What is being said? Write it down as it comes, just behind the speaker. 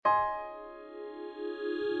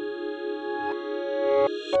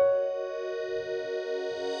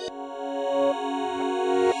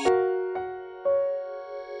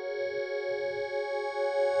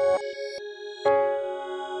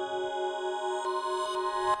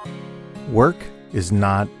Work is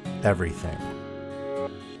not everything.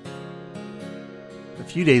 A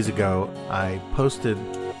few days ago, I posted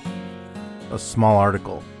a small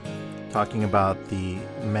article talking about the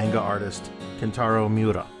manga artist Kentaro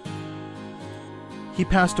Miura. He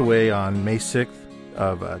passed away on May 6th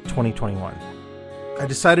of 2021. I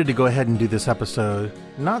decided to go ahead and do this episode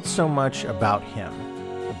not so much about him,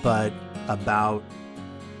 but about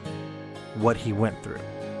what he went through.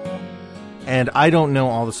 And I don't know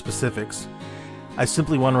all the specifics. I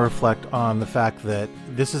simply want to reflect on the fact that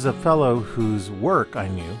this is a fellow whose work I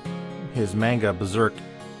knew. His manga, Berserk,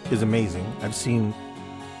 is amazing. I've seen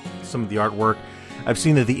some of the artwork. I've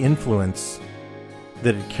seen that the influence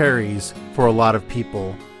that it carries for a lot of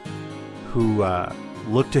people who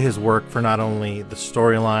look to his work for not only the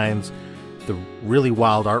storylines, the really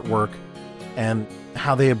wild artwork, and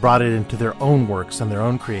how they have brought it into their own works and their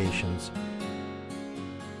own creations.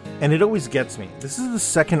 And it always gets me. This is the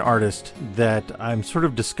second artist that I'm sort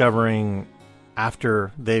of discovering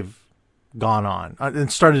after they've gone on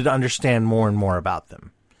and started to understand more and more about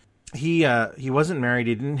them. He wasn't married.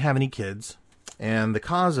 He didn't have any kids. And the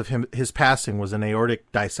cause of his passing was an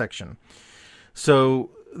aortic dissection.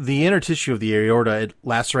 So the inner tissue of the aorta, it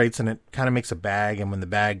lacerates and it kind of makes a bag. And when the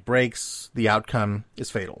bag breaks, the outcome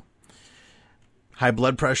is fatal. High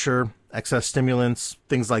blood pressure, excess stimulants,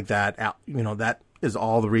 things like that. That is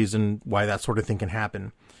all the reason why that sort of thing can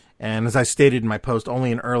happen. And as I stated in my post,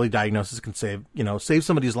 only an early diagnosis can save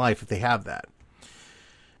somebody's life if they have that.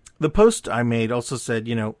 The post I made also said,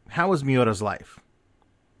 how was Miura's life?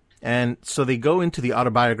 And so they go into the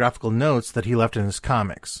autobiographical notes that he left in his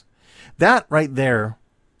comics. That right there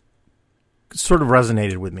sort of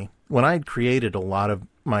resonated with me. When I had created a lot of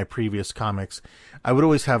my previous comics, I would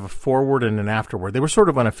always have a foreword and an afterword. They were sort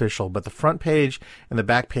of unofficial, but the front page and the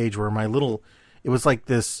back page were my little... It was like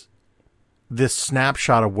this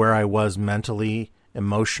snapshot of where I was mentally,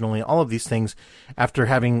 emotionally, all of these things after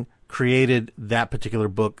having created that particular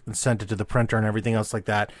book and sent it to the printer and everything else like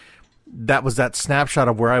that. That was that snapshot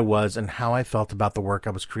of where I was and how I felt about the work I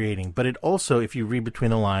was creating. But it also, if you read between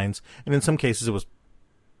the lines, and in some cases it was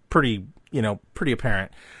pretty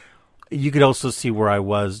apparent, you could also see where I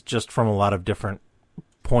was just from a lot of different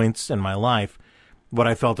points in my life, what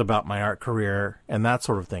I felt about my art career and that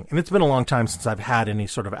sort of thing. And it's been a long time since I've had any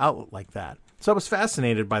sort of outlet like that. So I was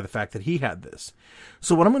fascinated by the fact that he had this.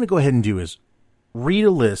 So what I'm going to go ahead and do is read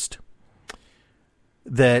a list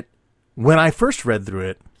that when I first read through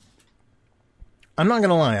it, I'm not going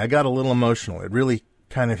to lie, I got a little emotional. It really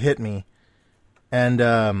kind of hit me. And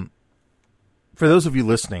for those of you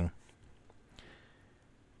listening,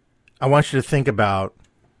 I want you to think about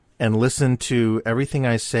and listen to everything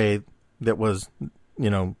I say that was,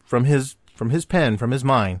 from his pen, from his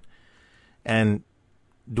mind, and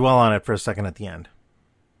dwell on it for a second at the end.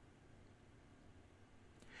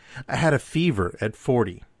 I had a fever at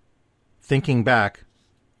 40. Thinking back,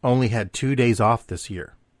 only had 2 days off this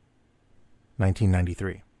year.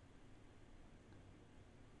 1993.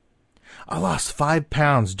 I lost 5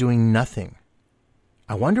 pounds doing nothing.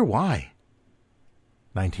 I wonder why.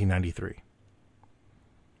 1993.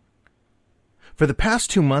 For the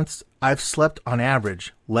past 2 months, I've slept on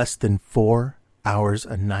average less than 4 hours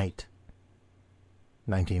a night.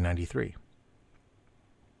 1993.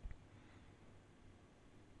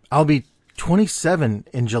 I'll be 27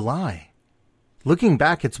 in July. Looking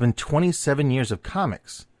back, it's been 27 years of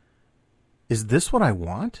comics. Is this what I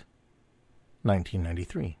want?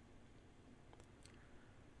 1993.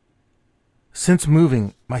 Since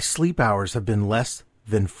moving, my sleep hours have been less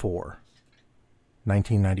than 4.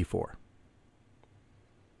 1994.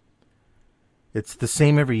 It's the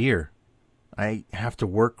same every year. I have to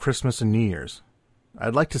work Christmas and New Year's.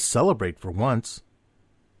 I'd like to celebrate for once.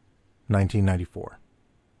 1994.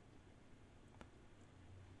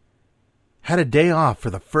 Had a day off for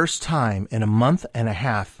the first time in a month and a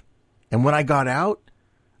half, and when I got out,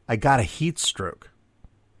 I got a heat stroke.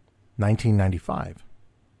 1995.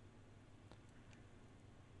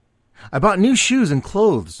 I bought new shoes and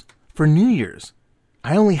clothes for New Year's.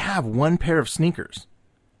 I only have one pair of sneakers.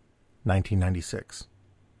 1996.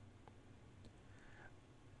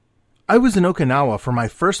 I was in Okinawa for my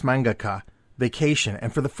first mangaka vacation,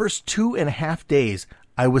 and for the first 2.5 days,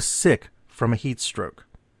 I was sick from a heat stroke.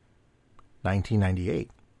 1998.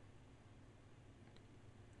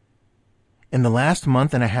 In the last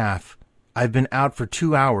month and a half, I've been out for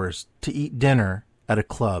 2 hours to eat dinner at a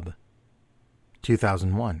club.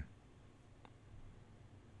 2001.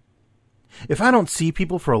 If I don't see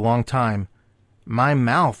people for a long time, my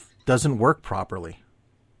mouth doesn't work properly.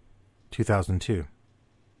 2002.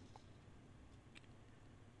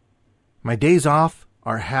 My days off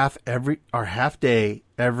are half day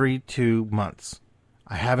every 2 months.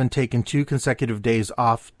 I haven't taken 2 consecutive days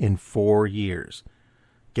off in 4 years.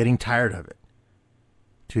 Getting tired of it.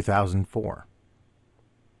 2004.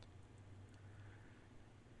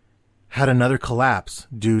 Had another collapse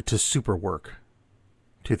due to superwork.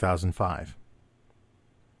 2005.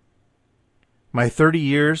 My 30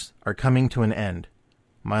 years are coming to an end.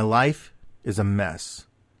 My life is a mess,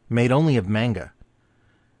 made only of manga.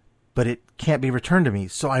 But it can't be returned to me,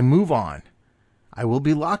 so I move on. I will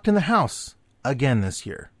be locked in the house again this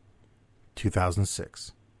year.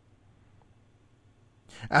 2006.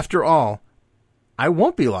 After all, I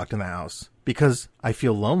won't be locked in the house because I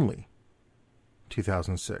feel lonely.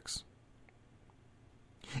 2006.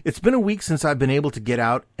 It's been a week since I've been able to get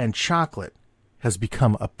out, and chocolate has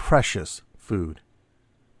become a precious food.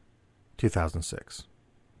 2006.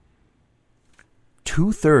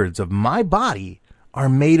 2/3 of my body are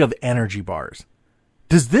made of energy bars.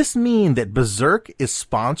 Does this mean that Berserk is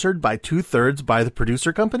sponsored by 2/3 by the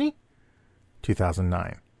producer company?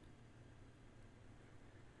 2009.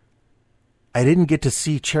 I didn't get to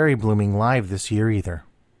see cherry blooming live this year either.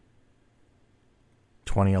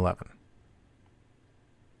 2011.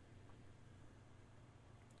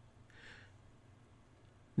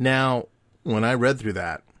 Now, when I read through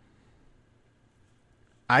that,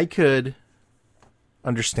 I could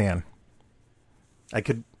understand. I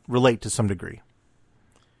could relate to some degree.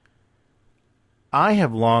 I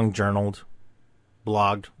have long journaled,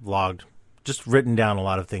 blogged, vlogged, just written down a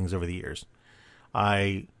lot of things over the years.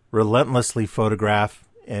 I relentlessly photograph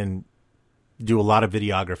and do a lot of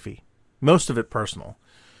videography, most of it personal.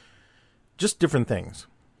 Just different things.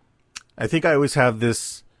 I think I always have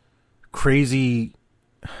this crazy,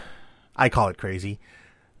 I call it crazy,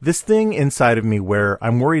 this thing inside of me where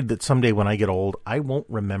I'm worried that someday when I get old, I won't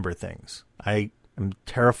remember things. I am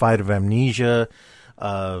terrified of amnesia,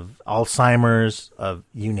 of Alzheimer's, of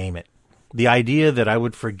you name it. The idea that I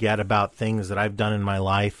would forget about things that I've done in my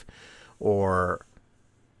life or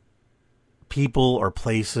people or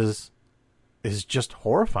places is just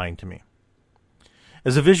horrifying to me.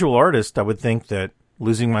 As a visual artist, I would think that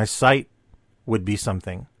losing my sight would be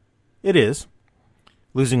something. It is.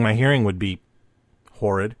 Losing my hearing would be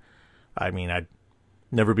horrid. I mean, I'd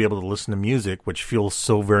never be able to listen to music, which fuels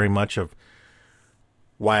so very much of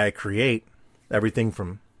why I create. Everything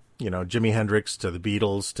from, Jimi Hendrix to the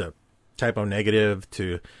Beatles to Typo Negative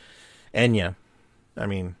to Enya. I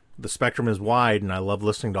mean, the spectrum is wide, and I love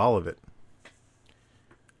listening to all of it.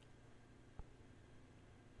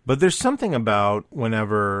 But there's something about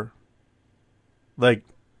whenever, like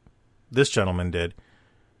this gentleman did,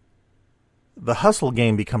 the hustle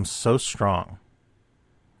game becomes so strong.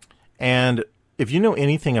 And if you know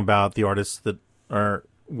anything about the artists that are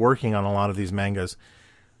working on a lot of these mangas,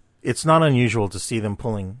 it's not unusual to see them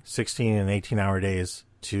pulling 16 and 18-hour days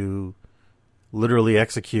to literally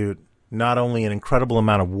execute not only an incredible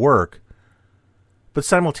amount of work, but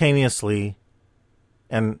simultaneously,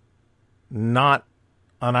 and not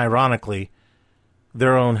unironically,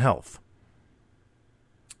 their own health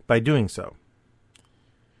by doing so.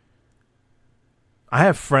 I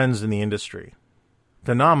have friends in the industry,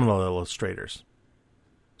 phenomenal illustrators.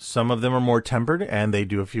 Some of them are more tempered, and they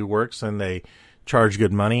do a few works, and they charge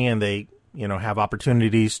good money, and they, have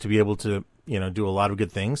opportunities to be able to, do a lot of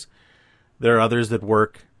good things. There are others that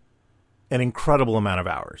work an incredible amount of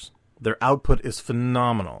hours. Their output is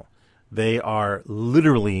phenomenal. They are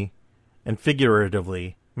literally and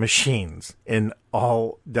figuratively machines in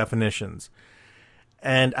all definitions.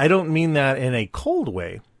 And I don't mean that in a cold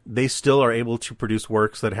way. They still are able to produce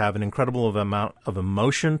works that have an incredible amount of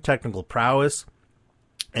emotion, technical prowess,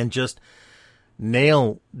 and just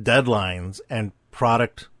nail deadlines and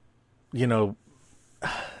product,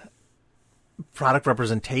 product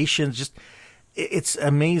representations. Just, it's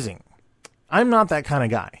amazing. I'm not that kind of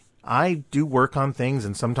guy. I do work on things,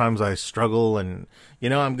 and sometimes I struggle, and,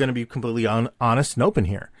 I'm going to be completely honest and open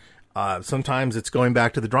here. Sometimes it's going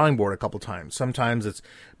back to the drawing board a couple times. Sometimes it's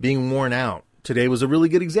being worn out. Today was a really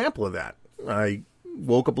good example of that. I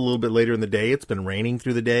woke up a little bit later in the day. It's been raining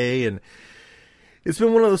through the day, and it's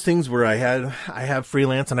been one of those things where I have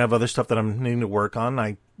freelance and I have other stuff that I'm needing to work on.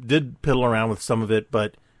 I did piddle around with some of it,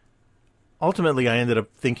 but ultimately I ended up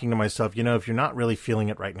thinking to myself, if you're not really feeling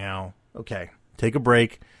it right now, okay, take a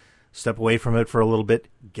break, step away from it for a little bit,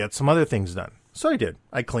 get some other things done. So I did.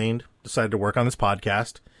 I cleaned, decided to work on this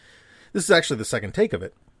podcast. This is actually the second take of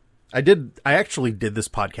it. I actually did this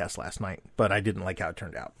podcast last night, but I didn't like how it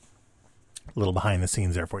turned out. A little behind the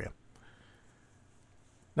scenes there for you.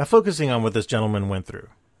 Now, focusing on what this gentleman went through,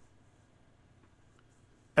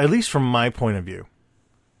 at least from my point of view,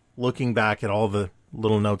 looking back at all the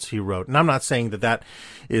little notes he wrote. And I'm not saying that that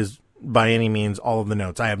is by any means all of the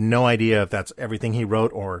notes. I have no idea if that's everything he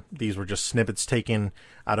wrote or these were just snippets taken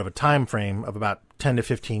out of a time frame of about 10 to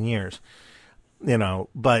 15 years,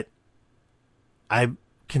 but I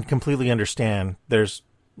can completely understand. There's,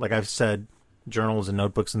 like I've said, journals and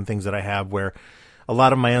notebooks and things that I have where a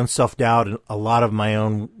lot of my own self-doubt and a lot of my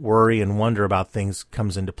own worry and wonder about things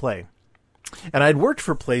comes into play. And I'd worked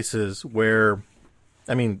for places where,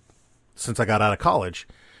 since I got out of college,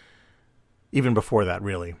 even before that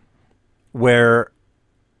really, where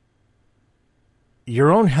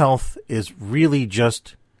your own health is really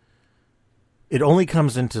just, it only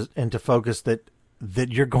comes into focus that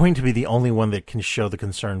you're going to be the only one that can show the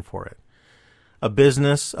concern for it. A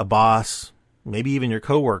business, a boss, maybe even your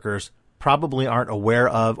coworkers probably aren't aware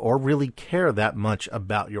of or really care that much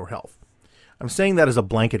about your health. I'm saying that as a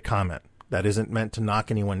blanket comment. That isn't meant to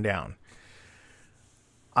knock anyone down.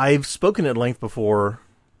 I've spoken at length before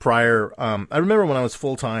prior. I remember when I was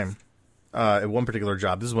full-time at one particular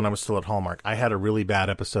job. This is when I was still at Hallmark. I had a really bad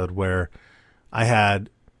episode where I had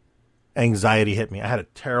anxiety hit me. I had a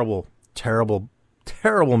terrible, terrible,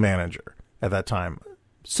 terrible manager at that time.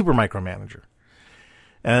 Super micromanager.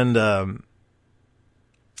 And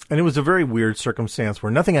it was a very weird circumstance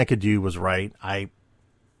where nothing I could do was right. I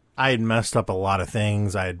had messed up a lot of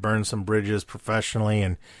things. I had burned some bridges professionally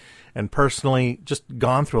and personally, just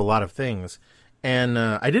gone through a lot of things. And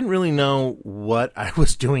I didn't really know what I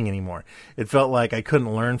was doing anymore. It felt like I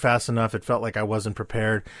couldn't learn fast enough. It felt like I wasn't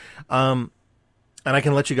prepared. And I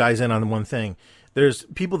can let you guys in on one thing. There's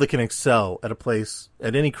people that can excel at a place,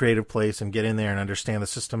 at any creative place, and get in there and understand the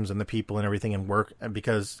systems and the people and everything and work.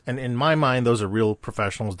 And in my mind, those are real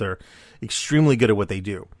professionals. They're extremely good at what they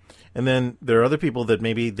do. And then there are other people that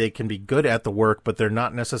maybe they can be good at the work, but they're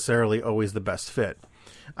not necessarily always the best fit.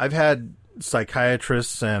 I've had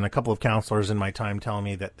psychiatrists and a couple of counselors in my time telling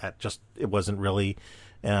me that it wasn't really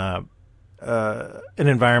an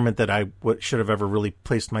environment that I should have ever really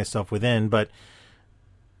placed myself within. But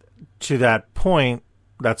to that point,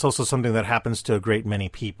 that's also something that happens to a great many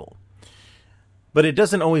people. But it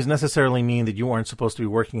doesn't always necessarily mean that you aren't supposed to be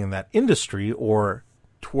working in that industry or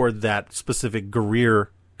toward that specific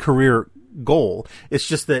career goal. It's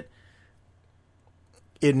just that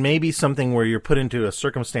it may be something where you're put into a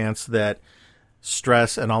circumstance that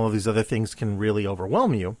stress and all of these other things can really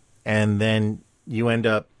overwhelm you. And then you end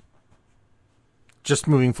up just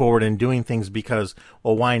moving forward and doing things because,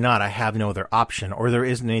 well, why not? I have no other option, or there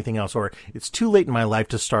isn't anything else, or it's too late in my life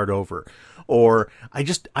to start over, or I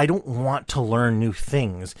don't want to learn new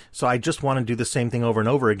things. So I just want to do the same thing over and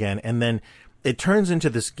over again. And then it turns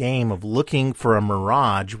into this game of looking for a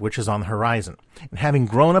mirage, which is on the horizon. And having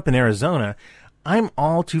grown up in Arizona, I'm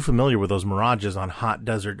all too familiar with those mirages on hot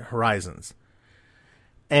desert horizons.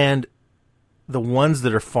 And the ones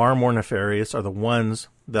that are far more nefarious are the ones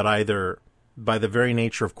that either by the very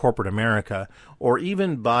nature of corporate America or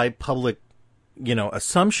even by public,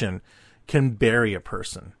 assumption can bury a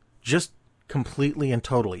person just completely and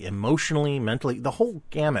totally, emotionally, mentally, the whole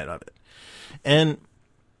gamut of it. And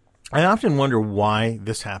I often wonder why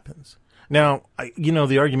this happens. Now,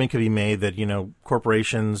 the argument could be made that,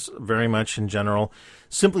 corporations very much in general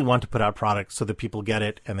simply want to put out products so that people get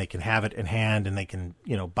it and they can have it in hand and they can,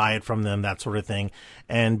 buy it from them, that sort of thing,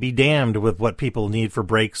 and be damned with what people need for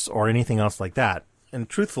breaks or anything else like that. And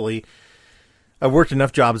truthfully, I've worked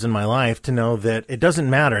enough jobs in my life to know that it doesn't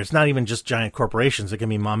matter. It's not even just giant corporations. It can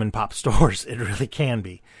be mom and pop stores. It really can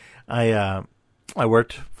be. I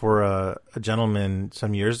worked for a gentleman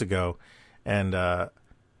some years ago, and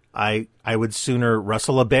I would sooner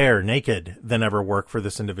wrestle a bear naked than ever work for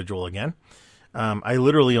this individual again. I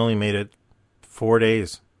literally only made it 4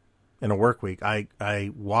 days in a work week.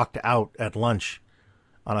 I walked out at lunch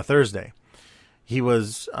on a Thursday. He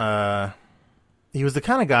was the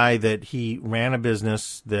kind of guy that he ran a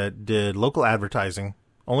business that did local advertising,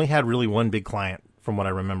 only had really one big client from what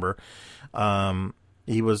I remember.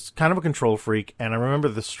 He was kind of a control freak, and I remember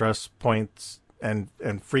the stress points and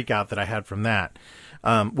freak out that I had from that,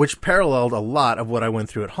 which paralleled a lot of what I went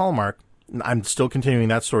through at Hallmark. I'm still continuing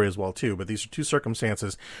that story as well, too, but these are two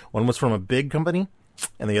circumstances. One was from a big company,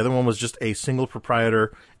 and the other one was just a single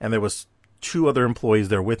proprietor, and there was 2 other employees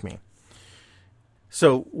there with me.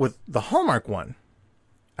 So with the Hallmark one,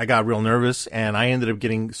 I got real nervous, and I ended up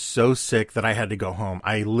getting so sick that I had to go home.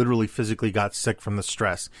 I literally physically got sick from the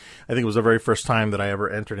stress. I think it was the very first time that I ever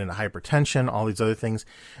entered into hypertension, all these other things.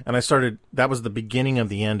 And that was the beginning of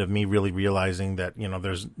the end of me really realizing that,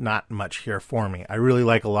 there's not much here for me. I really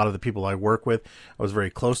like a lot of the people I work with. I was very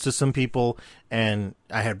close to some people, and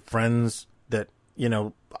I had friends that,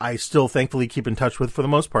 I still thankfully keep in touch with for the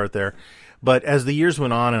most part there. But as the years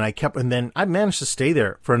went on and then I managed to stay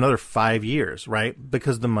there for another 5 years, right?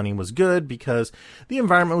 Because the money was good, because the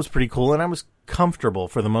environment was pretty cool, and I was comfortable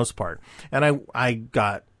for the most part. And I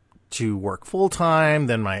got to work full time,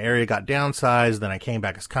 then my area got downsized, then I came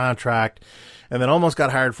back as contract, and then almost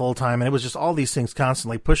got hired full time. And it was just all these things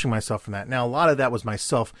constantly pushing myself from that. Now, a lot of that was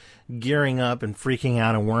myself gearing up and freaking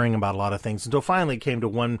out and worrying about a lot of things until finally it came to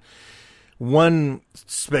one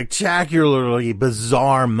spectacularly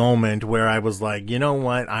bizarre moment where I was like, you know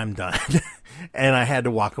what, I'm done. And I had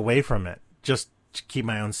to walk away from it just to keep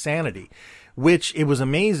my own sanity, which it was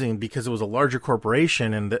amazing because it was a larger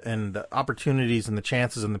corporation, and the opportunities and the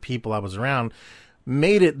chances and the people I was around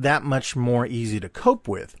made it that much more easy to cope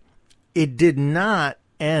with. It did not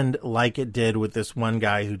end like it did with this one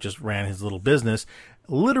guy who just ran his little business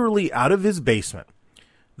literally out of his basement.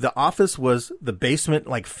 The office was the basement,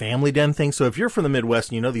 like family den thing. So if you're from the Midwest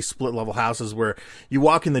and you know these split level houses where you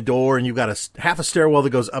walk in the door and you've got half a stairwell that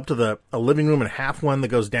goes up to a living room and half one that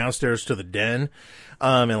goes downstairs to the den,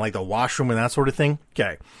 and like the washroom and that sort of thing.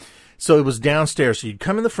 Okay. So it was downstairs. So you'd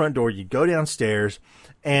come in the front door, you'd go downstairs,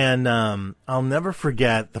 and I'll never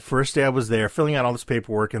forget the first day I was there filling out all this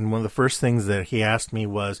paperwork. And one of the first things that he asked me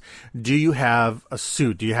was, do you have a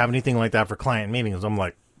suit? Do you have anything like that for client meetings? I'm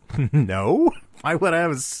like, no. Why would I have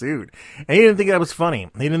a suit? And he didn't think that was funny.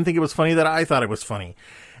 He didn't think it was funny that I thought it was funny.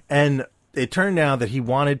 And it turned out that he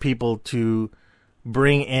wanted people to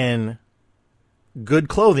bring in good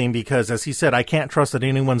clothing because, as he said, I can't trust that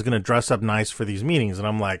anyone's going to dress up nice for these meetings. And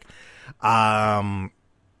I'm like,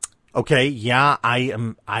 okay, yeah,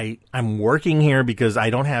 I'm working here because I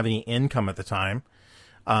don't have any income at the time.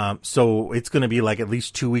 So it's going to be like at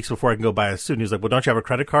least 2 weeks before I can go buy a suit. And he's like, well, don't you have a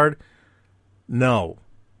credit card? No,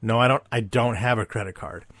 I don't have a credit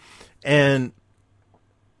card. And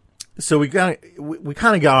so we kind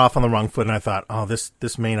of got off on the wrong foot, and I thought, oh,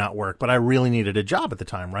 this may not work, but I really needed a job at the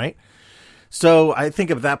time, right? So I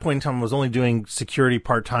think at that point in time, I was only doing security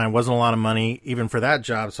part-time, wasn't a lot of money even for that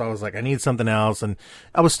job. So I was like, I need something else. And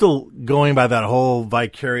I was still going by that whole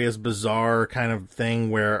vicarious, bizarre kind of thing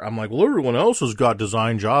where I'm like, well, everyone else has got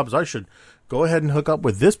design jobs. I should go ahead and hook up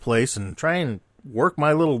with this place and try and work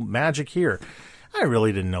my little magic here. I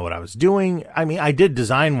really didn't know what I was doing. I mean, I did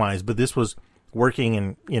design-wise, but this was working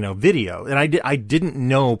in, video. And I didn't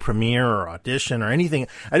know Premiere or Audition or anything.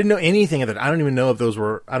 I didn't know anything of that. I don't even know if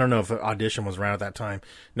I don't know if Audition was around at that time.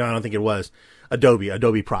 No, I don't think it was.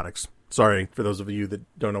 Adobe products. Sorry for those of you that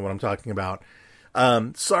don't know what I'm talking about.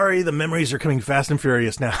 Sorry, the memories are coming fast and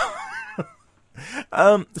furious now.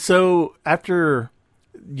 So after,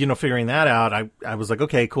 figuring that out, I was like,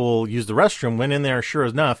 okay, cool. Use the restroom. Went in there. Sure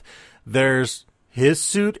enough, there's his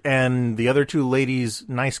suit and the other two ladies'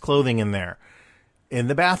 nice clothing in there in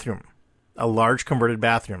the bathroom, a large converted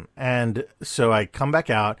bathroom. And so I come back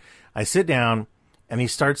out, I sit down, and he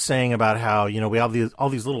starts saying about how, we have all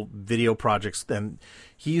these little video projects. Then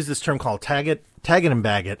he used this term called tag it and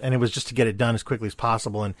bag it. And it was just to get it done as quickly as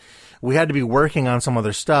possible. And we had to be working on some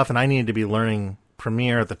other stuff, and I needed to be learning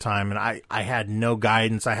Premiere at the time. And I had no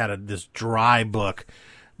guidance. I had this dry book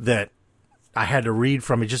that I had to read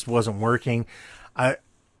from. It just wasn't working.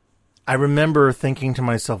 I remember thinking to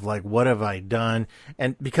myself, like, what have I done?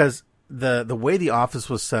 And because the way the office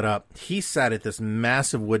was set up, he sat at this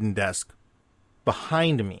massive wooden desk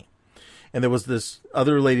behind me. And there was this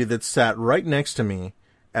other lady that sat right next to me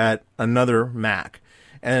at another Mac.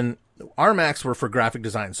 And our Macs were for graphic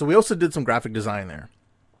design. So we also did some graphic design there.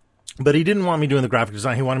 But he didn't want me doing the graphic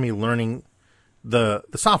design. He wanted me learning the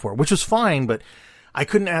software, which was fine, but I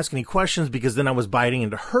couldn't ask any questions because then I was biting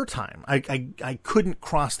into her time. I couldn't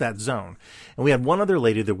cross that zone. And we had one other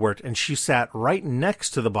lady that worked, and she sat right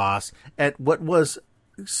next to the boss at what was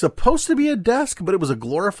supposed to be a desk, but it was a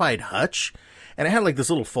glorified hutch. And it had like this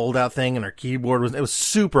little fold-out thing, and her keyboard it was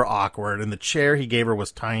super awkward, and the chair he gave her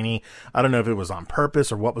was tiny. I don't know if it was on purpose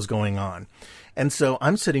or what was going on. And so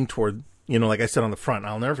I'm sitting toward, like I said, on the front.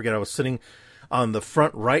 I'll never forget, I was sitting on the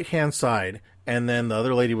front right-hand side, and then the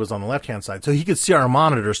other lady was on the left-hand side. So he could see our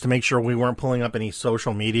monitors to make sure we weren't pulling up any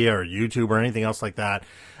social media or YouTube or anything else like that.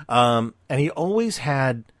 And he always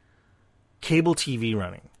had cable TV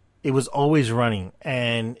running. It was always running.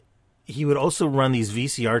 And he would also run these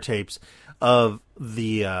VCR tapes of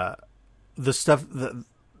the stuff,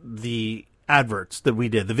 the adverts that we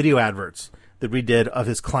did, the video adverts that we did of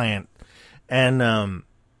his client. And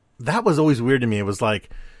that was always weird to me. It was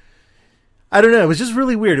like, I don't know. It was just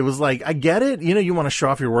really weird. It was like, I get it. You want to show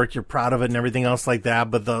off your work. You're proud of it and everything else like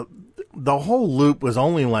that. But the whole loop was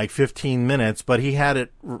only like 15 minutes, but he had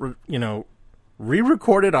it,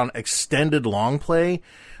 re-recorded on extended long play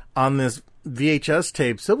on this VHS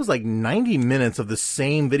tapes. It was like 90 minutes of the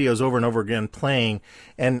same videos over and over again playing.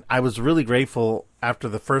 And I was really grateful after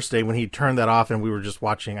the first day when he turned that off and we were just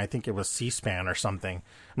watching, I think it was C-SPAN or something.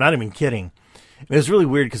 I'm not even kidding. It was really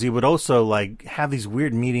weird because he would also like have these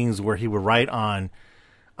weird meetings where he would write on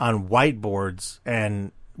whiteboards,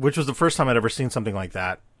 and which was the first time I'd ever seen something like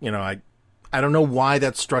that. You know, I don't know why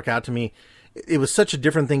that struck out to me. It was such a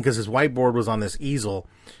different thing because his whiteboard was on this easel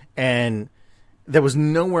and there was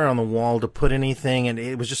nowhere on the wall to put anything, and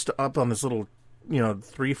it was just up on this little,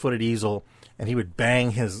 3-footed easel, and he would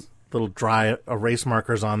bang his little dry erase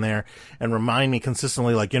markers on there and remind me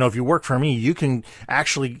consistently, like, if you work for me, you can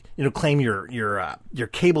actually, claim your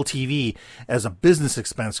cable TV as a business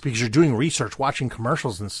expense because you're doing research, watching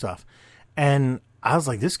commercials and stuff. And I was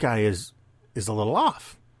like, this guy is a little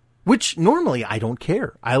off, which normally I don't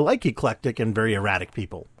care. I like eclectic and very erratic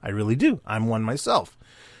people. I really do. I'm one myself.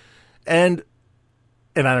 And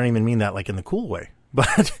I don't even mean that like in the cool way,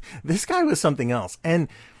 but this guy was something else. And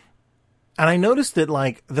I noticed that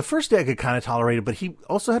like the first day I could kind of tolerate it, but he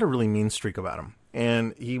also had a really mean streak about him.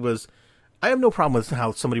 And I have no problem with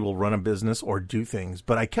how somebody will run a business or do things,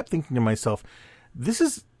 but I kept thinking to myself, this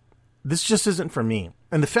just isn't for me.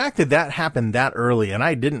 And the fact that happened that early and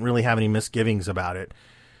I didn't really have any misgivings about it,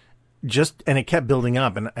 and it kept building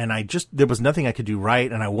up, and there was nothing I could do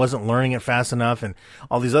right, and I wasn't learning it fast enough, and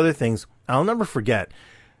all these other things. I'll never forget.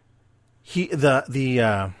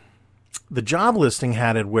 The job listing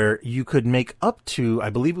had it where you could make up to, I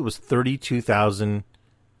believe it was $32,000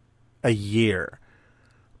 a year,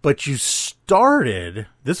 but you started.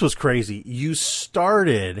 This was crazy. You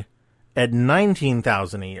started at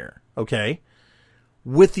 $19,000 a year. Okay,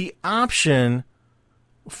 with the option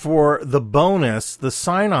for the bonus, the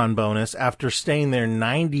sign-on bonus, after staying there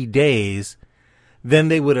 90 days, then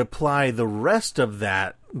they would apply the rest of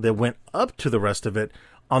that went up to the rest of it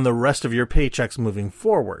on the rest of your paychecks moving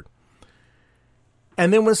forward.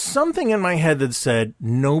 And there was something in my head that said,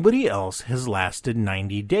 nobody else has lasted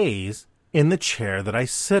 90 days in the chair that I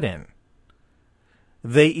sit in.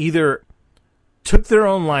 They either took their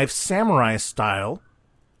own life samurai style,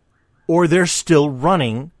 or they're still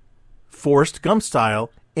running Forrest Gump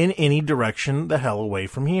style in any direction the hell away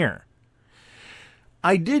from here.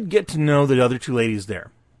 I did get to know the other two ladies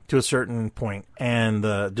there to a certain point, and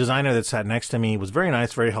the designer that sat next to me was very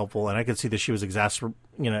nice, very helpful, and I could see that she was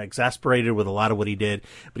exasperated with a lot of what he did,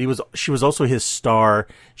 but she was also his star.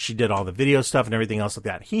 She did all the video stuff and everything else like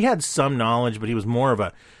that. He had some knowledge, but he was more of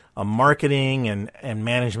a marketing and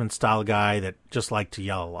management style guy that just liked to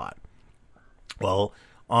yell a lot. Well,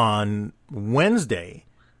 on Wednesday,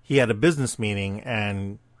 he had a business meeting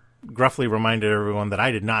and gruffly reminded everyone that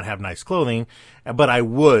I did not have nice clothing, but I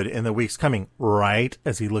would in the weeks coming, right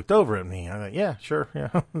as he looked over at me. I thought, yeah, sure.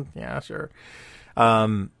 Yeah, yeah, sure.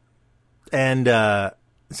 So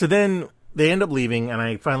then they end up leaving, and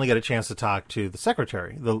I finally get a chance to talk to the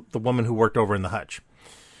secretary, the woman who worked over in the hutch.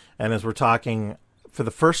 And as we're talking, for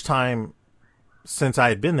the first time since I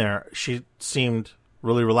had been there, she seemed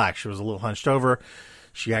really relaxed. She was a little hunched over.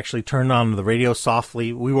 She actually turned on the radio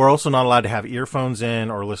softly. We were also not allowed to have earphones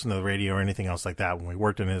in or listen to the radio or anything else like that when we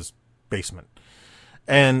worked in his basement.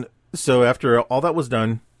 And so after all that was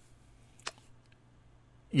done,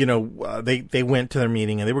 they went to their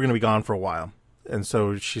meeting, and they were going to be gone for a while. And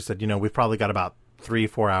so she said, we've probably got about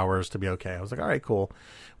 3-4 hours to be okay. I was like, all right, cool.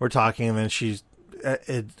 We're talking, and then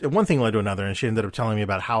one thing led to another, and she ended up telling me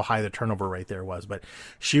about how high the turnover rate there was. But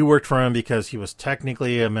she worked for him because he was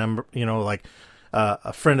technically a member,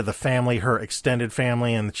 a friend of the family, her extended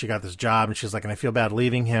family, and she got this job, and she's like, and I feel bad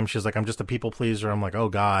leaving him. She's like, I'm just a people pleaser. I'm like, oh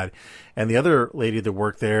God. And the other lady that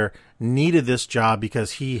worked there needed this job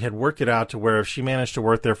because he had worked it out to where if she managed to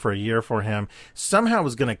work there for a year for him, somehow it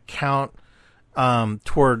was going to count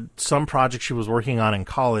toward some project she was working on in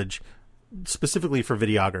college, specifically for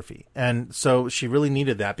videography. And so she really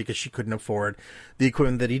needed that because she couldn't afford the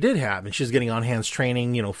equipment that he did have. And she's getting on-hands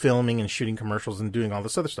training, filming and shooting commercials and doing all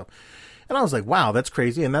this other stuff. And I was like, wow, that's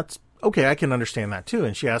crazy. And that's okay. I can understand that too.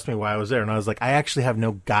 And she asked me why I was there. And I was like, I actually have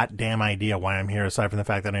no goddamn idea why I'm here aside from the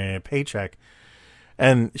fact that I need a paycheck.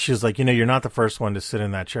 And she was like, you're not the first one to sit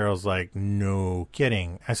in that chair. I was like, no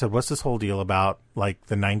kidding. I said, what's this whole deal about, like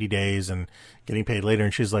the 90 days and getting paid later?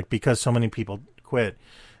 And she's like, because so many people quit.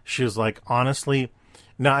 She was like, honestly,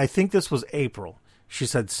 now I think this was April. She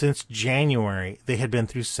said since January, they had been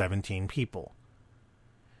through 17 people.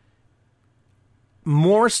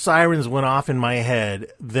 More sirens went off in my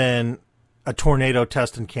head than a tornado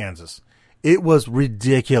test in Kansas. It was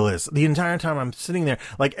ridiculous. The entire time I'm sitting there,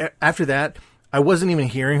 like after that, I wasn't even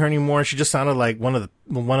hearing her anymore. She just sounded like one of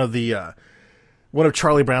the one of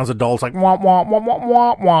Charlie Brown's adults, like, wah, wah, wah, wah,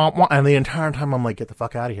 wah, wah, wah. And the entire time I'm like, get the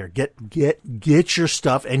fuck out of here. Get your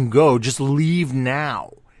stuff and go. Just leave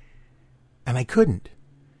now. And I couldn't.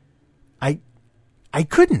 I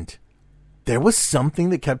couldn't. There was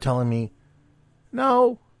something that kept telling me,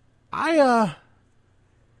 no, I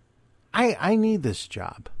need this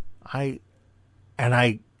job. I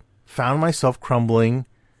found myself crumbling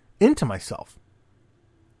into myself.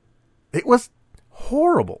 It was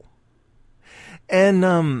horrible. And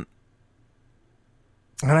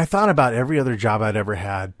I thought about every other job I'd ever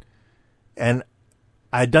had, and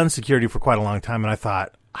I'd done security for quite a long time, and I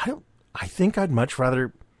thought, I think I'd much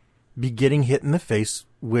rather be getting hit in the face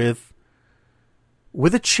with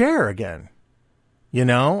a chair again,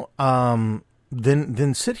 than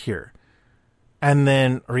sit here. And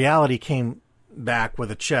then reality came back with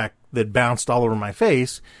a check that bounced all over my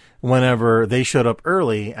face whenever they showed up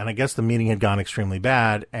early, and I guess the meeting had gone extremely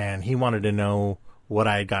bad, and he wanted to know what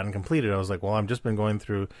I had gotten completed. I was like, well, I've just been going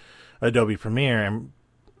through Adobe Premiere, and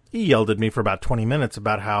he yelled at me for about 20 minutes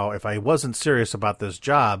about how if I wasn't serious about this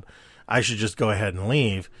job, I should just go ahead and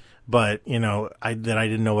leave. But, that I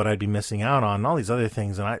didn't know what I'd be missing out on, and all these other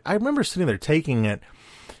things. And I remember sitting there taking it,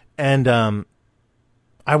 and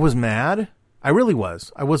I was mad. I really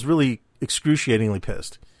was. I was really excruciatingly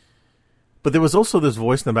pissed. But there was also this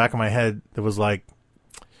voice in the back of my head that was like,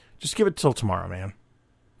 just give it till tomorrow, man.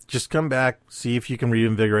 Just come back, see if you can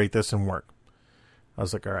reinvigorate this and work. I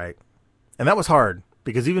was like, all right. And that was hard,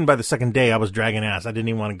 because even by the second day, I was dragging ass. I didn't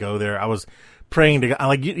even want to go there. I was praying to God.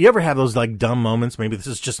 Like, you ever have those, like, dumb moments? Maybe this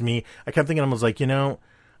is just me. I kept thinking, I was like, I know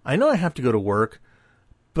I have to go to work,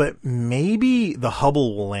 but maybe the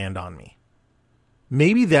Hubble will land on me.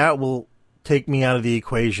 Maybe that will take me out of the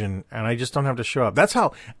equation, and I just don't have to show up. That's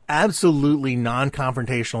how absolutely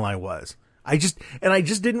non-confrontational I was. I just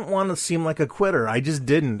didn't want to seem like a quitter. I just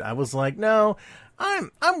didn't. I was like, no,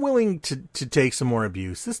 I'm willing to take some more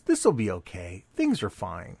abuse. This will be okay. Things are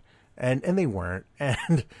fine. And they weren't.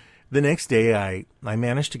 And the next day I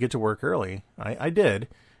managed to get to work early. I did.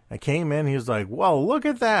 I came in, he was like, well, look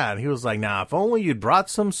at that. He was like, nah, if only you'd brought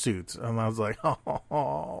some suits. And I was like,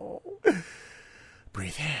 oh.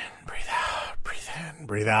 Breathe in, breathe out, breathe in,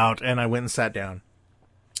 breathe out. And I went and sat down.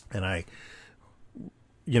 And I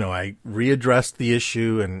readdressed the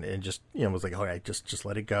issue and just, was like, all right, just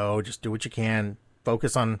let it go. Just do what you can.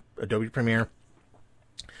 Focus on Adobe Premiere.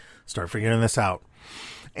 Start figuring this out.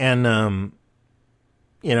 And, I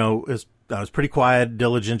was pretty quiet,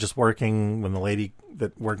 diligent, just working. When the lady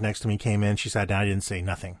that worked next to me came in, she sat down. I didn't say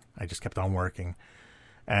nothing. I just kept on working.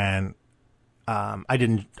 And I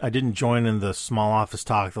didn't join in the small office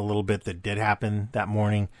talk, the little bit that did happen that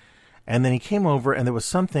morning. And then he came over, and there was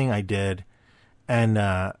something I did, and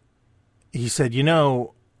he said,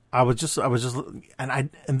 I was just, and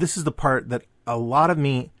this is the part that a lot of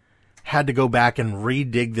me had to go back and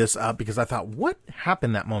re-dig this up, because I thought, what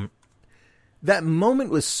happened that moment? That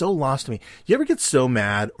moment was so lost to me. You ever get so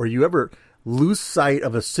mad, or you ever lose sight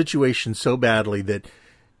of a situation so badly that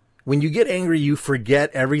when you get angry, you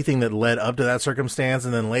forget everything that led up to that circumstance,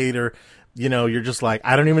 and then later, you're just like,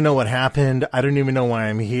 I don't even know what happened. I don't even know why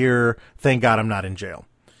I'm here. Thank God I'm not in jail.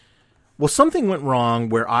 Well, something went wrong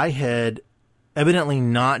where I had evidently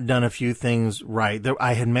not done a few things right.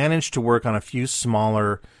 I had managed to work on a few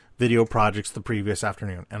smaller video projects the previous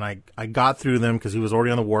afternoon, and I got through them because he was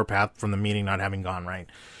already on the warpath from the meeting not having gone right.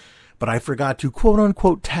 But I forgot to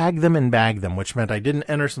quote-unquote tag them and bag them, which meant I didn't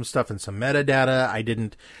enter some stuff in some metadata. I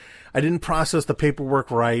didn't process the paperwork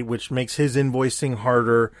right, which makes his invoicing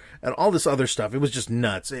harder, and all this other stuff. It was just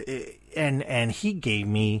nuts. And he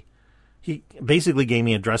basically gave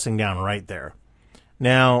me a dressing down right there.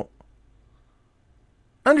 Now,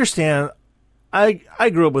 understand, I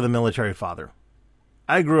grew up with a military father.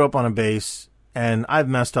 I grew up on a base, and I've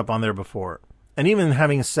messed up on there before. And even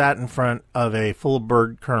having sat in front of a full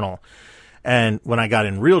bird colonel, and when I got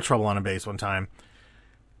in real trouble on a base one time,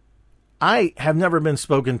 I have never been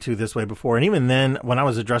spoken to this way before. And even then, when I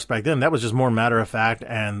was addressed back then, that was just more matter of fact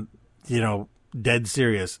and, dead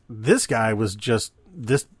serious. This guy was just,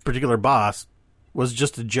 this particular boss was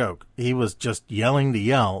just a joke. He was just yelling to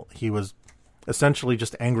yell. He was essentially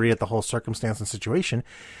just angry at the whole circumstance and situation,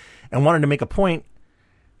 and wanted to make a point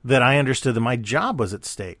that I understood that my job was at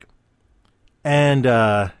stake. And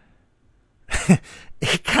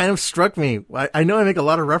it kind of struck me. I know I make a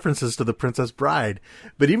lot of references to The Princess Bride,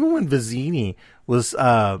 but even when Vizzini was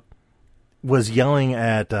yelling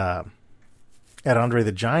at Andre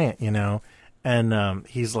the Giant, and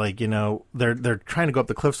he's like, they're trying to go up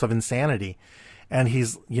the cliffs of insanity, and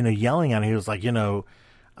he's yelling at him. He was like, you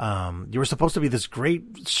were supposed to be this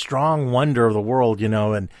great, strong wonder of the world,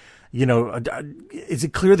 and is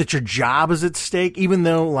it clear that your job is at stake? Even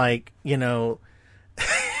though, like, even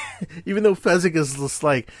though Fezzik is just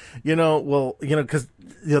like, because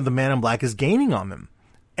the man in black is gaining on them,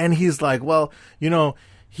 and he's like, well,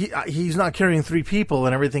 he's not carrying 3 people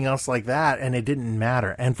and everything else like that, and it didn't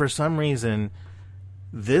matter. And for some reason,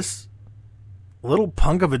 this little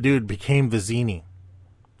punk of a dude became Vizzini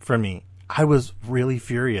for me. I was really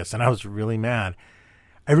furious and I was really mad.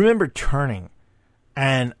 I remember turning,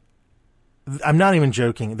 and I'm not even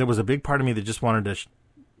joking. There was a big part of me that just wanted to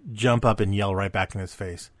jump up and yell right back in his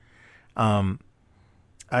face. I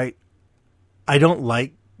don't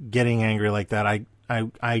like getting angry like that.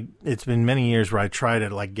 It's been many years where I try to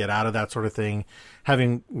like get out of that sort of thing.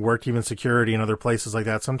 Having worked even security and other places like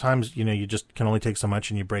that, sometimes, you just can only take so much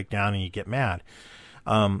and you break down and you get mad.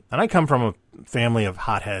 And I come from a family of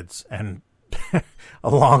hotheads and a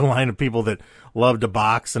long line of people that love to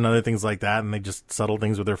box and other things like that. And they just settle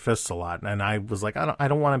things with their fists a lot. And I was like, I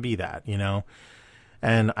don't want to be that,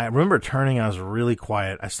 And I remember turning, I was really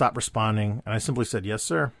quiet. I stopped responding and I simply said, yes,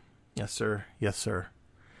 sir. Yes, sir. Yes, sir.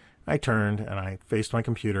 I turned and I faced my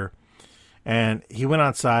computer, and he went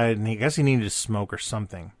outside, and I guess he needed to smoke or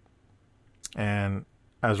something. And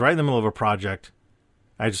I was right in the middle of a project.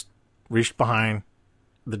 I just reached behind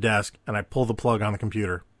the desk and I pulled the plug on the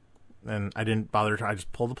computer, and I didn't bother. I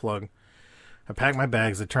just pulled the plug. I packed my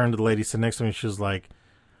bags. I turned to the lady sitting next to me. She was like,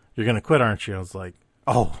 "You're going to quit, aren't you?" I was like,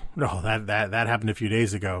 "Oh, no, that happened a few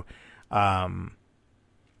days ago.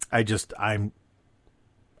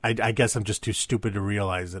 I guess I'm just too stupid to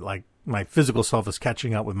realize that, like, my physical self is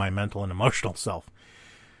catching up with my mental and emotional self."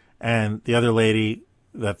 And the other lady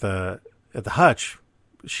at the hutch,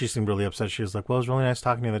 she seemed really upset. She was like, "Well, it was really nice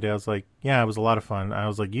talking to you the other day." I was like, "Yeah, it was a lot of fun." I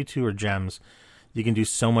was like, "You two are gems. You can do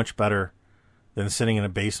so much better than sitting in a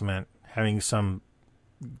basement having some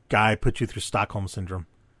guy put you through Stockholm Syndrome."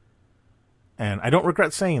 And I don't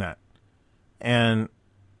regret saying that. And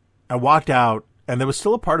I walked out, and there was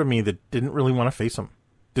still a part of me that didn't really want to face him.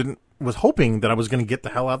 Was hoping that I was going to get the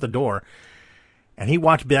hell out the door. And he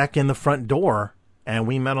walked back in the front door, and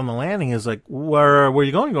we met on the landing. He was like, where are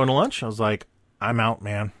you going? You going to lunch? I was like, I'm out,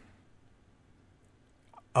 man.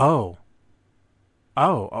 Okay.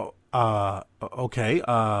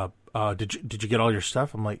 Did you get all your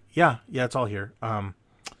stuff? I'm like, yeah, it's all here. I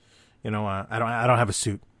don't have a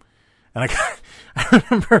suit. And I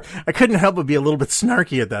remember I couldn't help but be a little bit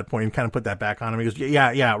snarky at that point and kind of put that back on him. He goes,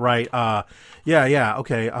 yeah, right.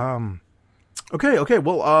 Okay. Okay.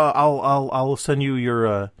 Well, I'll send you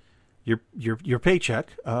your paycheck.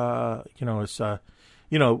 It's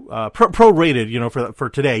prorated, for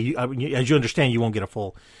today. As you understand, you won't get a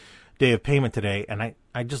full day of payment today. And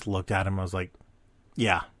I just looked at him. I was like,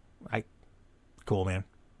 yeah, cool, man.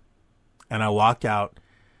 And I walked out,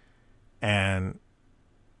 and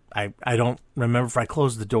I don't remember if I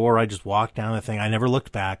closed the door. I just walked down the thing. I never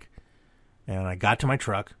looked back. And I got to my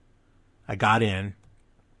truck. I got in.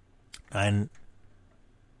 And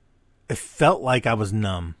it felt like I was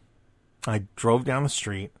numb. I drove down the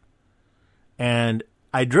street. And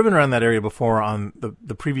I'd driven around that area before on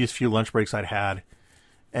the previous few lunch breaks I'd had.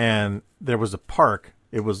 And there was a park.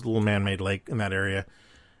 It was a little man-made lake in that area.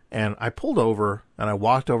 And I pulled over, and I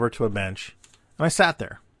walked over to a bench. And I sat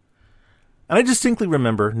there. And I distinctly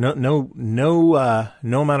remember, no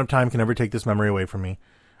amount of time can ever take this memory away from me.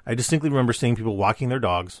 I distinctly remember seeing people walking their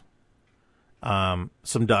dogs,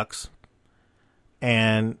 some ducks,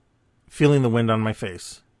 and feeling the wind on my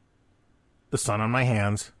face, the sun on my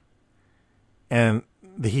hands, and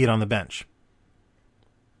the heat on the bench.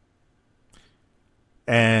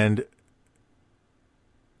 And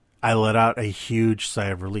I let out a huge sigh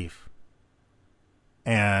of relief.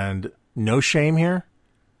 And no shame here.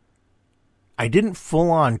 I didn't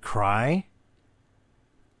full on cry,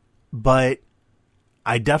 but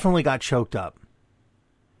I definitely got choked up.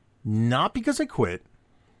 Not because I quit.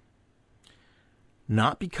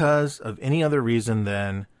 Not because of any other reason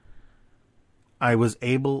than I was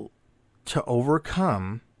able to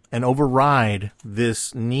overcome and override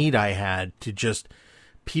this need I had to just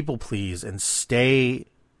people please and stay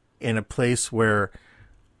in a place where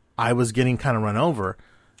I was getting kind of run over,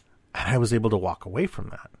 and I was able to walk away from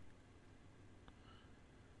that.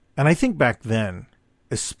 And I think back then,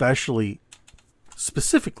 specifically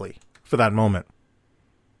for that moment,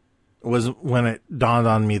 was when it dawned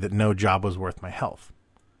on me that no job was worth my health.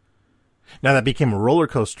 Now, that became a roller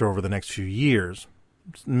coaster over the next few years.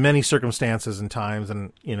 Many circumstances and times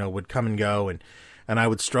and, would come and go, and I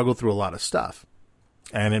would struggle through a lot of stuff.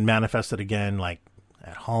 And it manifested again, like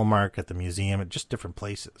at Hallmark, at the museum, at just different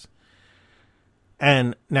places.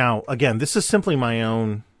 And now, again, this is simply my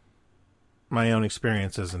own my own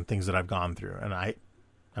experiences and things that I've gone through. And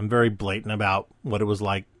I'm very blatant about what it was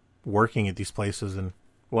like working at these places and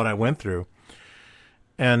what I went through.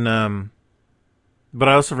 And, but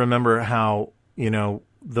I also remember how,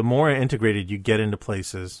 the more integrated you get into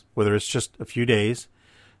places, whether it's just a few days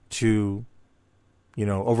to,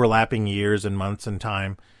 overlapping years and months and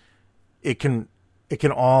time, it can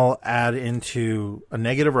all add into a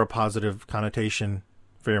negative or a positive connotation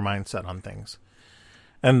for your mindset on things.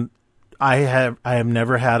 And I have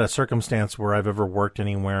never had a circumstance where I've ever worked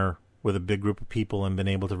anywhere with a big group of people and been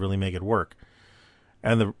able to really make it work.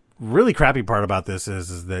 And the really crappy part about this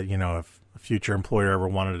is that, if a future employer ever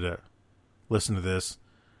wanted to listen to this,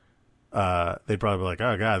 they'd probably be like,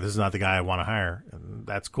 oh God, this is not the guy I want to hire. And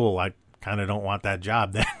that's cool. I kind of don't want that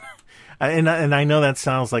job then. and I know that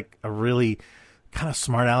sounds like a really kind of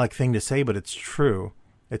smart aleck thing to say, but it's true.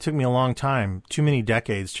 It took me a long time, too many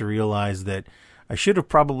decades, to realize that I should have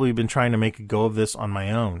probably been trying to make a go of this on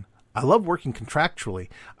my own. I love working contractually.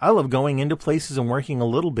 I love going into places and working a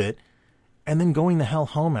little bit and then going the hell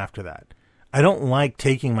home after that. I don't like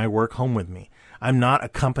taking my work home with me. I'm not a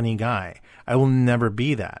company guy. I will never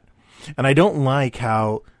be that. And I don't like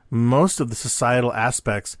how most of the societal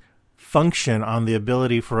aspects function on the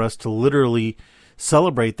ability for us to literally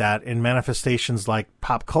celebrate that in manifestations like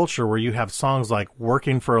pop culture, where you have songs like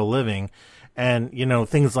Working for a Living and,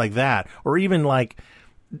 things like that. Or even like,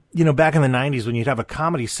 back in the 90s when you'd have a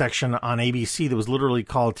comedy section on ABC that was literally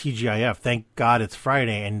called TGIF, Thank God It's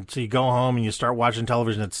Friday. And so you go home and you start watching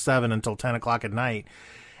television at 7 until 10 o'clock at night.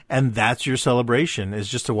 And that's your celebration, is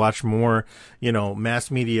just to watch more,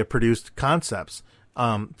 mass media produced concepts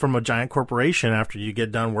from a giant corporation after you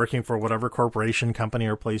get done working for whatever corporation, company,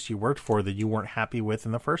 or place you worked for that you weren't happy with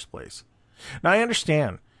in the first place. Now, I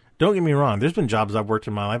understand. Don't get me wrong. There's been jobs I've worked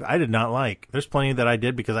in my life I did not like. There's plenty that I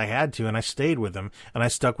did because I had to, and I stayed with them, and I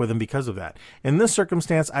stuck with them because of that. In this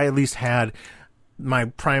circumstance, I at least had my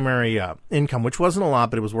primary income, which wasn't a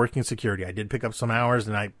lot, but it was working security. I did pick up some hours,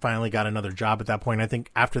 and I finally got another job at that point. I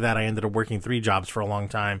think after that, I ended up working 3 jobs for a long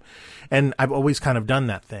time, and I've always kind of done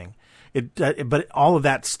that thing. But all of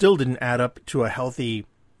that still didn't add up to a healthy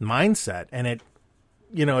mindset, and it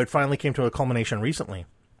finally came to a culmination recently.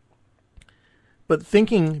 But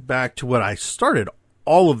thinking back to what I started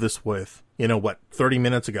all of this with, 30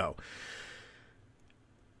 minutes ago,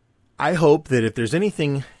 I hope that if there's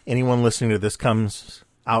anything anyone listening to this comes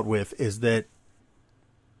out with, is that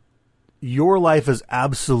your life is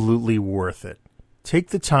absolutely worth it. Take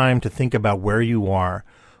the time to think about where you are,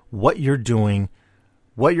 what you're doing,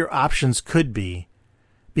 what your options could be.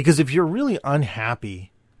 Because if you're really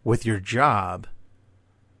unhappy with your job,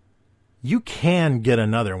 you can get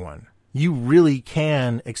another one. You really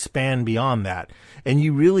can expand beyond that. And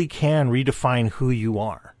you really can redefine who you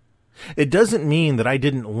are. It doesn't mean that I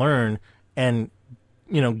didn't learn and,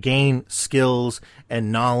 gain skills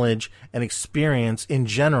and knowledge and experience in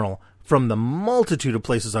general from the multitude of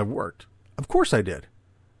places I've worked. Of course I did.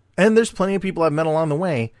 And there's plenty of people I've met along the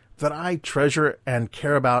way that I treasure and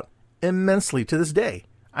care about immensely to this day.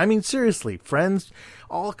 I mean, seriously, friends,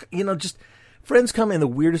 friends come in the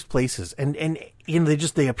weirdest places and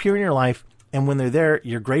they appear in your life. And when they're there,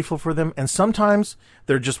 you're grateful for them. And sometimes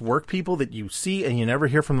they're just work people that you see and you never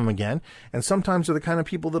hear from them again. And sometimes they're the kind of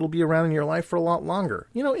people that'll be around in your life for a lot longer,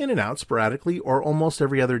 in and out sporadically or almost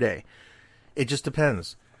every other day. It just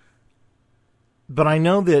depends. But I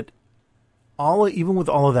know that even with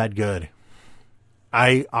all of that good,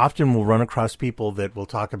 I often will run across people that will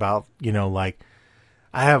talk about, like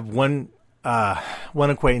I have one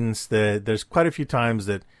acquaintance that there's quite a few times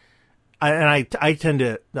that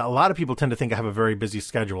a lot of people tend to think I have a very busy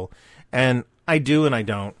schedule, and I do and I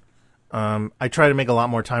don't. I try to make a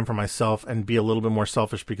lot more time for myself and be a little bit more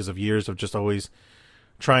selfish because of years of just always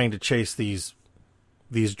trying to chase these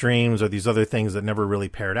dreams or these other things that never really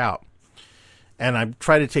paired out. And I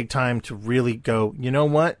try to take time to really go, you know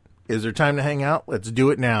what? Is there time to hang out? Let's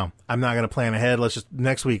do it now. I'm not going to plan ahead.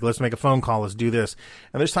 Next week, let's make a phone call. Let's do this.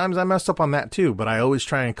 And there's times I messed up on that too, but I always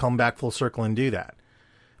try and come back full circle and do that.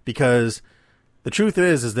 Because the truth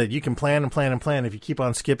is that you can plan and plan and plan. If you keep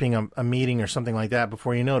on skipping a meeting or something like that,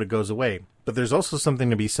 before you know it goes away. But there's also something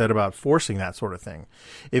to be said about forcing that sort of thing.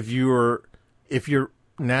 If you're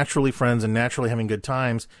naturally friends and naturally having good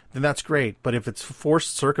times, then that's great. But if it's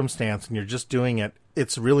forced circumstance and you're just doing it,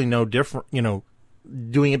 it's really no different,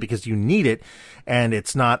 doing it because you need it and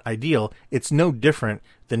it's not ideal. It's no different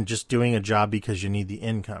than just doing a job because you need the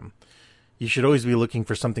income. You should always be looking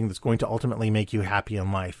for something that's going to ultimately make you happy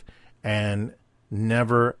in life. And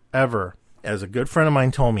never, ever, as a good friend of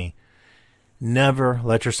mine told me, never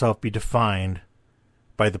let yourself be defined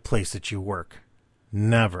by the place that you work.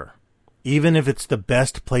 Never. even if it's the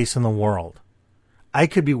best place in the world. I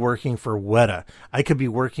could be working for Weta. I could be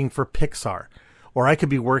working for Pixar. Or I could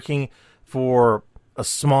be working for a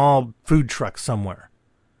small food truck somewhere.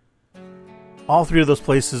 All three of those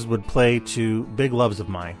places would play to big loves of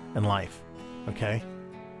mine in life. Okay?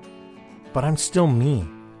 But I'm still me.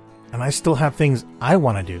 And I still have things I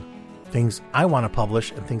want to do. Things I want to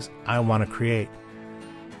publish and things I want to create.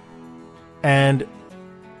 And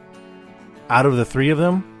out of the three of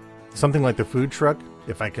them, something like the food truck,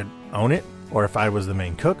 if I could own it, or if I was the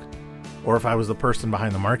main cook, or if I was the person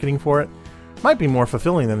behind the marketing for it, might be more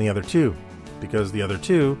fulfilling than the other two, because the other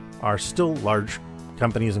two are still large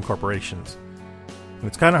companies and corporations. And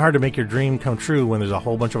it's kind of hard to make your dream come true when there's a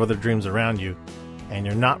whole bunch of other dreams around you, and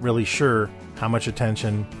you're not really sure how much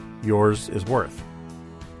attention yours is worth.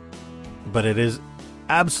 But it is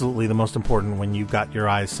absolutely the most important when you've got your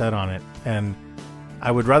eyes set on it. And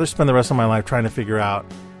I would rather spend the rest of my life trying to figure out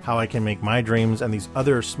how I can make my dreams and these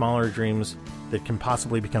other smaller dreams that can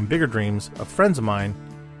possibly become bigger dreams of friends of mine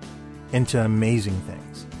into amazing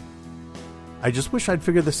things. I just wish I'd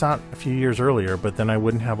figured this out a few years earlier, but then I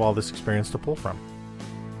wouldn't have all this experience to pull from.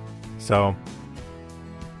 So,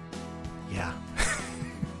 yeah.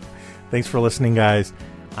 Thanks for listening, guys.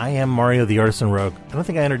 I am Mario the Artisan Rogue. I don't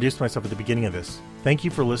think I introduced myself at the beginning of this. Thank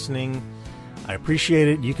you for listening. I appreciate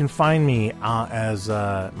it. You can find me as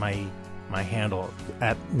my handle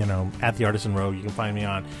at the Artisan Rogue. You can find me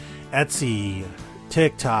on Etsy,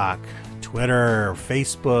 TikTok, Twitter,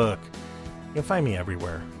 Facebook. You can find me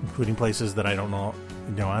everywhere, including places that I don't know.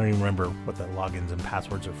 I don't even remember what the logins and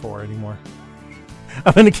passwords are for anymore.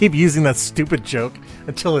 I'm going to keep using that stupid joke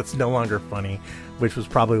until it's no longer funny, which was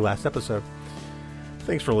probably last episode.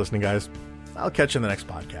 Thanks for listening, guys. I'll catch you in the next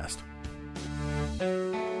podcast.